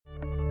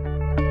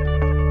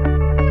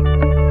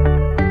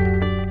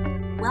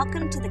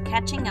Welcome to the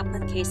Catching Up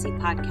with Casey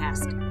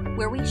podcast,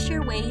 where we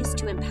share ways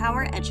to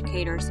empower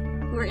educators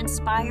who are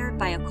inspired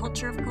by a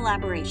culture of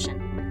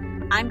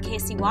collaboration. I'm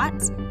Casey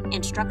Watts,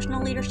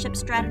 Instructional Leadership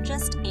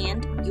Strategist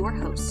and your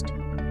host.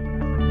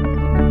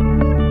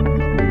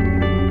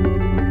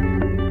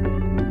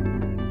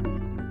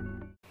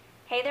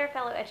 Hey there,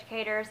 fellow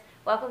educators.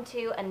 Welcome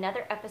to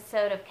another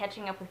episode of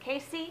Catching Up with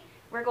Casey.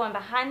 We're going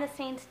behind the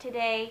scenes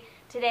today.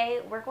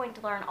 Today, we're going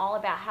to learn all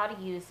about how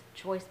to use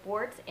choice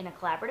boards in a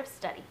collaborative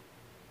study.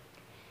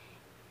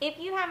 If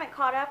you haven't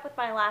caught up with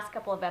my last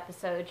couple of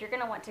episodes, you're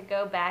going to want to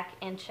go back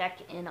and check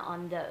in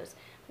on those.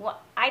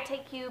 I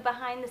take you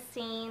behind the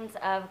scenes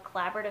of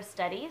collaborative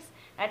studies.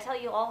 I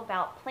tell you all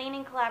about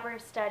planning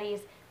collaborative studies,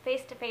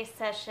 face-to-face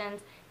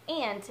sessions,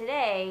 and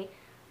today,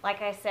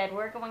 like I said,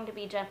 we're going to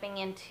be jumping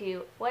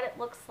into what it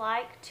looks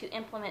like to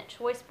implement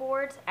choice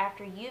boards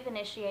after you've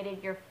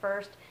initiated your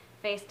first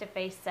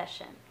face-to-face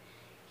session.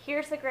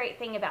 Here's the great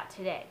thing about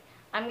today.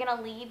 I'm going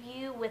to leave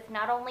you with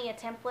not only a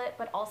template,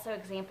 but also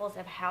examples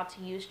of how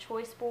to use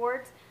choice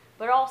boards,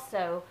 but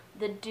also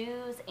the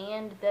do's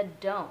and the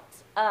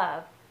don'ts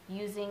of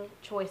using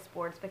choice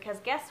boards. Because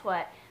guess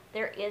what?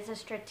 There is a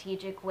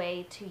strategic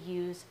way to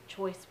use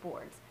choice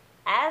boards.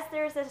 As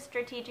there's a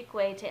strategic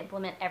way to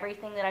implement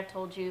everything that I've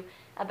told you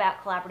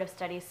about collaborative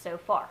studies so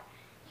far.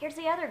 Here's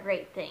the other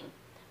great thing.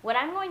 What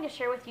I'm going to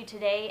share with you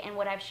today and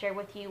what I've shared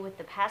with you with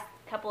the past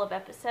couple of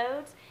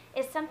episodes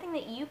is something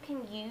that you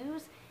can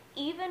use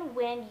even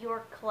when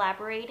you're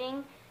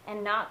collaborating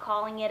and not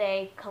calling it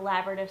a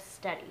collaborative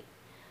study.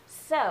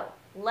 So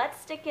let's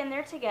stick in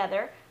there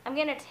together. I'm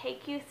going to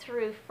take you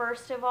through,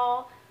 first of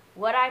all,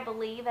 what I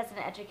believe as an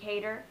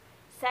educator.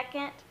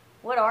 Second,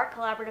 what are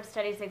collaborative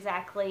studies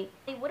exactly?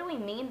 What do we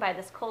mean by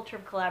this culture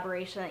of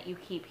collaboration that you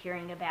keep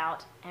hearing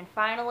about? And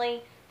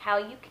finally, how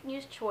you can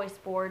use choice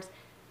boards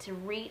to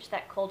reach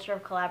that culture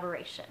of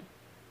collaboration.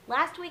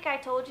 Last week I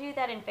told you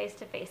that in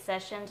face-to-face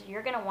sessions,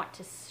 you're going to want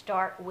to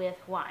start with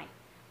why.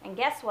 And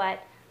guess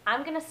what?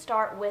 I'm going to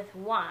start with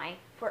why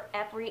for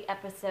every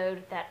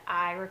episode that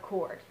I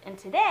record. And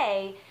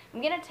today,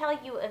 I'm going to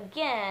tell you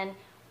again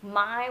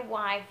my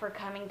why for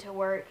coming to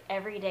work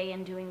every day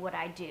and doing what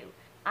I do.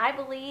 I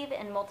believe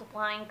in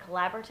multiplying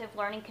collaborative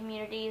learning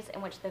communities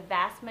in which the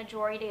vast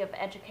majority of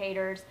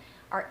educators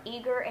are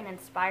eager and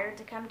inspired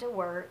to come to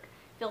work,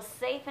 feel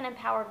safe and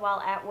empowered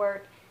while at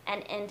work,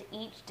 and end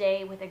each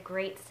day with a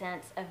great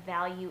sense of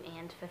value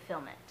and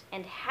fulfillment.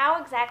 And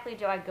how exactly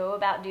do I go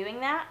about doing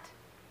that?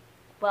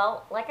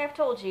 Well, like I've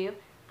told you,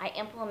 I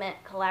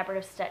implement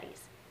collaborative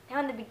studies. Now,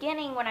 in the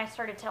beginning, when I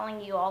started telling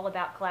you all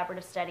about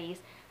collaborative studies,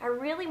 I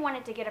really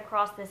wanted to get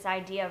across this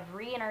idea of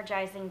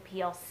re-energizing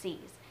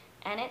PLCs.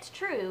 And it's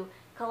true,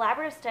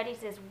 collaborative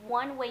studies is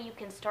one way you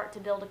can start to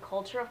build a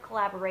culture of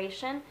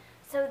collaboration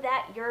so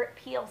that your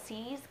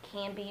PLCs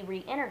can be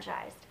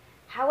re-energized.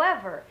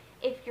 However,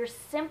 if you're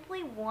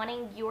simply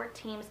wanting your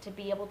teams to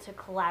be able to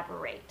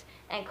collaborate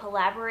and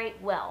collaborate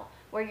well,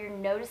 where you're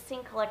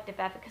noticing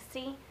collective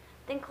efficacy,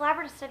 then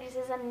collaborative studies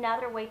is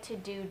another way to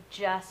do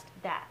just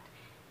that.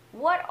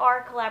 What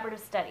are collaborative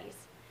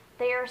studies?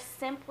 They are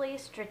simply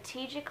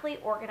strategically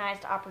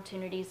organized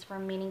opportunities for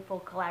meaningful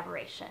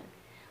collaboration.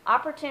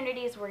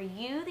 Opportunities where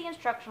you, the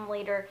instructional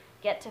leader,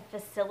 get to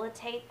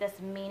facilitate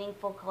this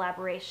meaningful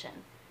collaboration.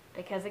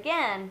 Because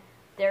again,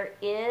 there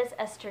is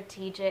a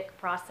strategic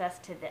process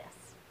to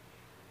this.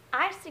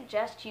 I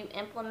suggest you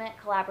implement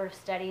collaborative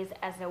studies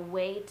as a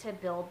way to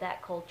build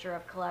that culture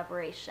of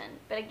collaboration.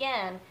 But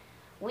again,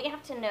 we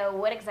have to know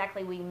what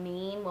exactly we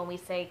mean when we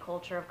say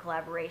culture of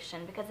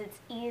collaboration, because it's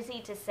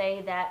easy to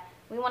say that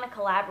we want to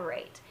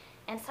collaborate.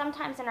 And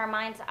sometimes in our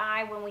mind's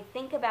eye, when we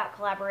think about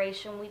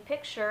collaboration, we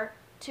picture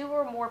two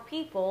or more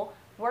people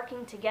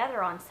working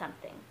together on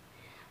something.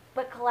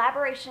 But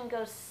collaboration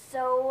goes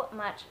so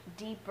much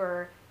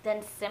deeper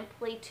than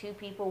simply two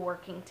people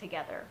working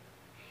together.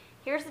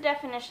 Here's the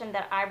definition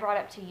that I brought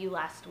up to you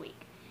last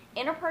week.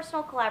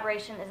 Interpersonal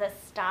collaboration is a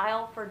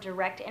style for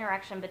direct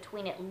interaction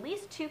between at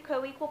least two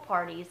co-equal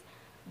parties,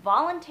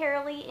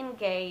 voluntarily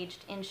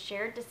engaged in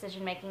shared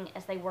decision-making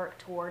as they work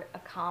toward a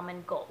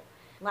common goal.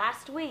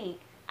 Last week,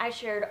 I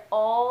shared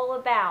all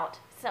about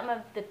some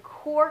of the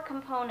core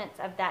components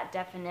of that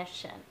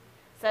definition,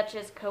 such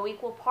as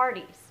co-equal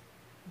parties,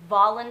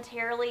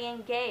 voluntarily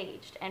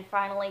engaged, and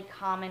finally,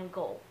 common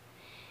goal.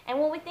 And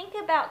when we think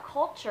about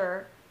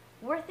culture,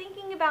 we're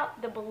thinking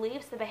about the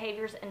beliefs, the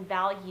behaviors, and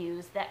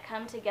values that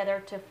come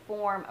together to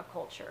form a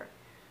culture.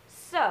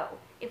 So,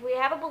 if we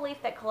have a belief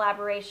that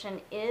collaboration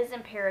is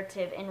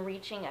imperative in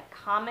reaching a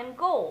common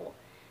goal,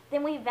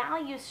 then we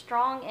value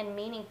strong and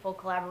meaningful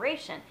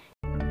collaboration.